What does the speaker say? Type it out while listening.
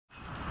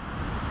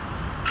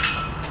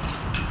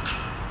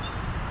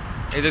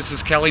Hey, this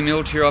is Kelly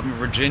Milt here up in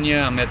Virginia.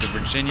 I'm at the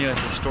Virginia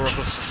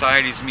Historical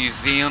Society's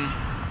Museum,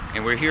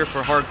 and we're here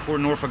for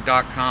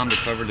HardcoreNorfolk.com to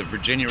cover the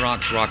Virginia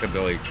Rocks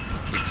Rockabilly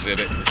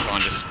exhibit that's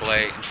on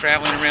display and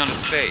traveling around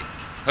the state,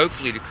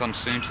 hopefully to come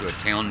soon to a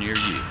town near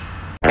you.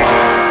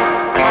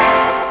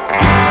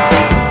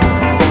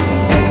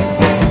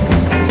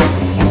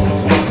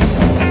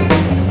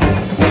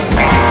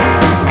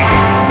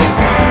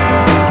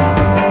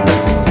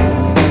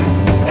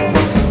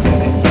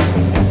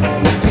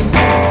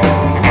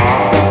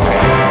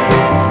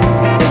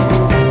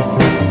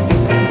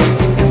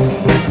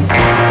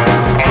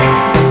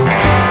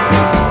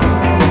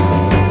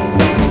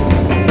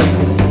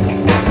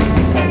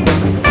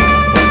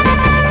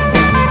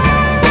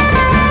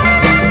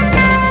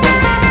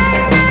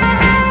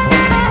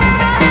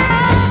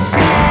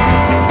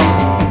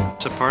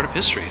 Part of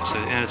history,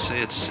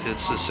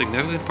 it's a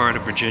significant part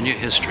of Virginia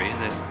history,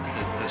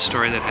 a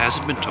story that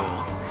hasn't been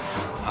told.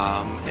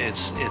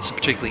 It's a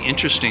particularly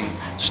interesting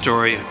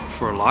story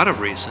for a lot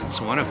of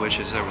reasons, one of which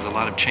is there was a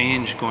lot of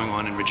change going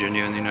on in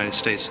Virginia and the United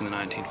States in the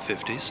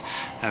 1950s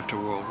after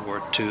World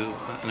War II,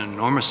 an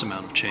enormous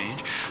amount of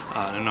change,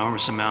 an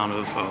enormous amount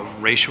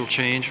of racial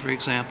change, for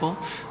example.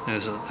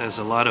 There's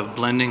a lot of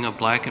blending of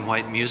black and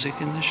white music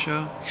in this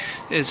show.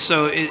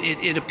 So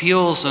it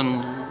appeals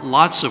in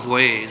lots of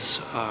ways,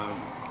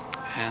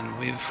 and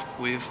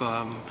we've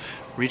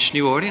reached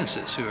new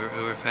audiences who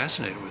are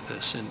fascinated with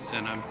this,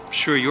 and I'm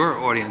sure your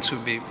audience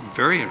would be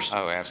very interested.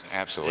 Oh,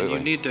 absolutely. And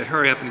you need to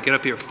hurry up and get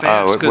up here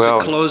fast because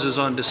it closes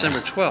on December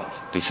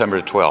 12th.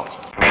 December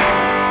 12th.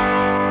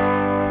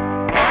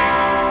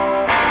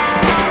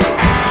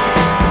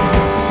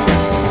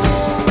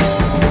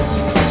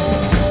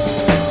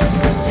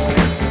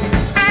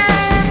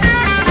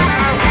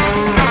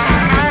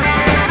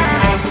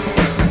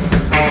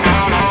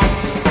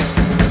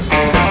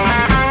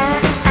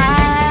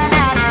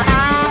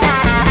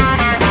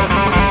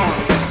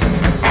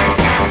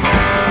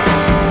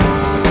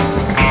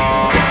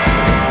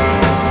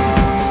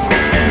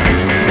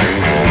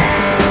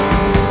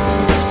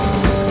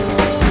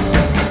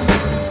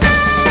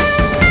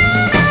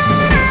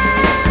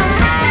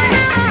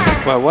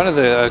 Well, one of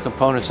the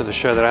components of the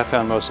show that I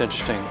found most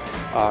interesting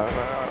are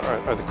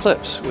the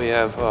clips. We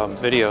have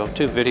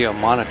two video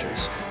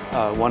monitors.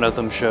 One of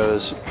them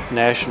shows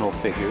national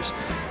figures,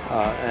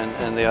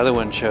 and the other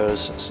one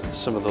shows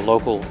some of the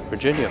local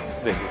Virginia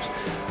figures.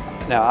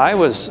 Now,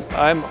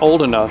 I'm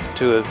old enough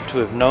to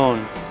have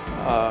known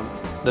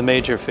the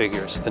major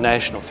figures, the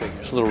national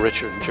figures, Little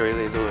Richard, Jerry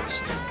Lee Lewis,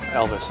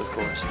 Elvis, of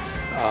course.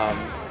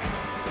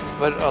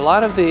 But a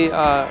lot of the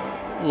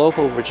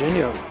local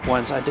Virginia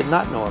ones I did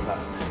not know about.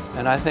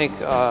 And I think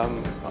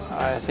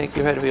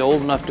you had to be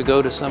old enough to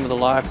go to some of the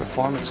live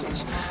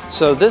performances.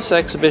 So this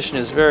exhibition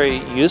is very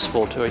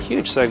useful to a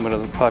huge segment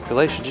of the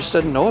population, just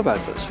doesn't know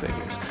about those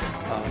figures.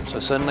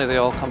 So suddenly they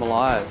all come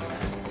alive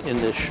in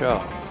this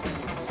show.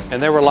 And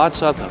there were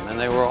lots of them, and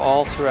they were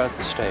all throughout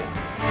the state.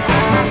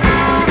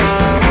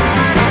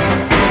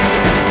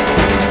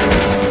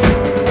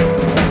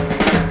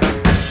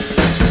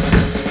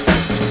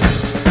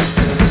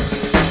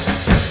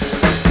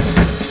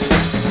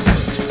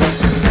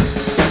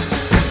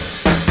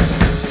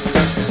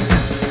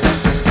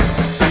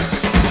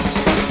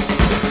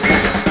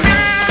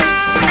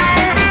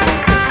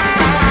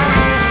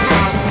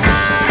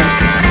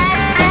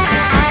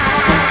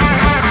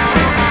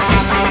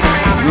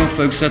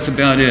 Folks, that's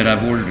about it.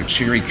 I've ordered a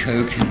cherry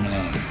Coke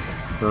and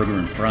burger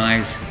and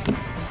fries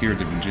here at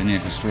the Virginia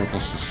Historical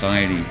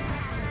Society,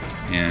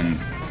 and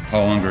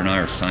Paul Unger and I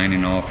are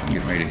signing off and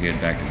getting ready to head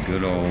back to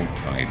good old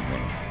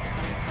Tidewell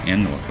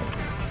and Norfolk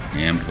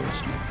and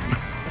Portsmouth.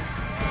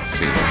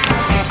 See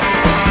you.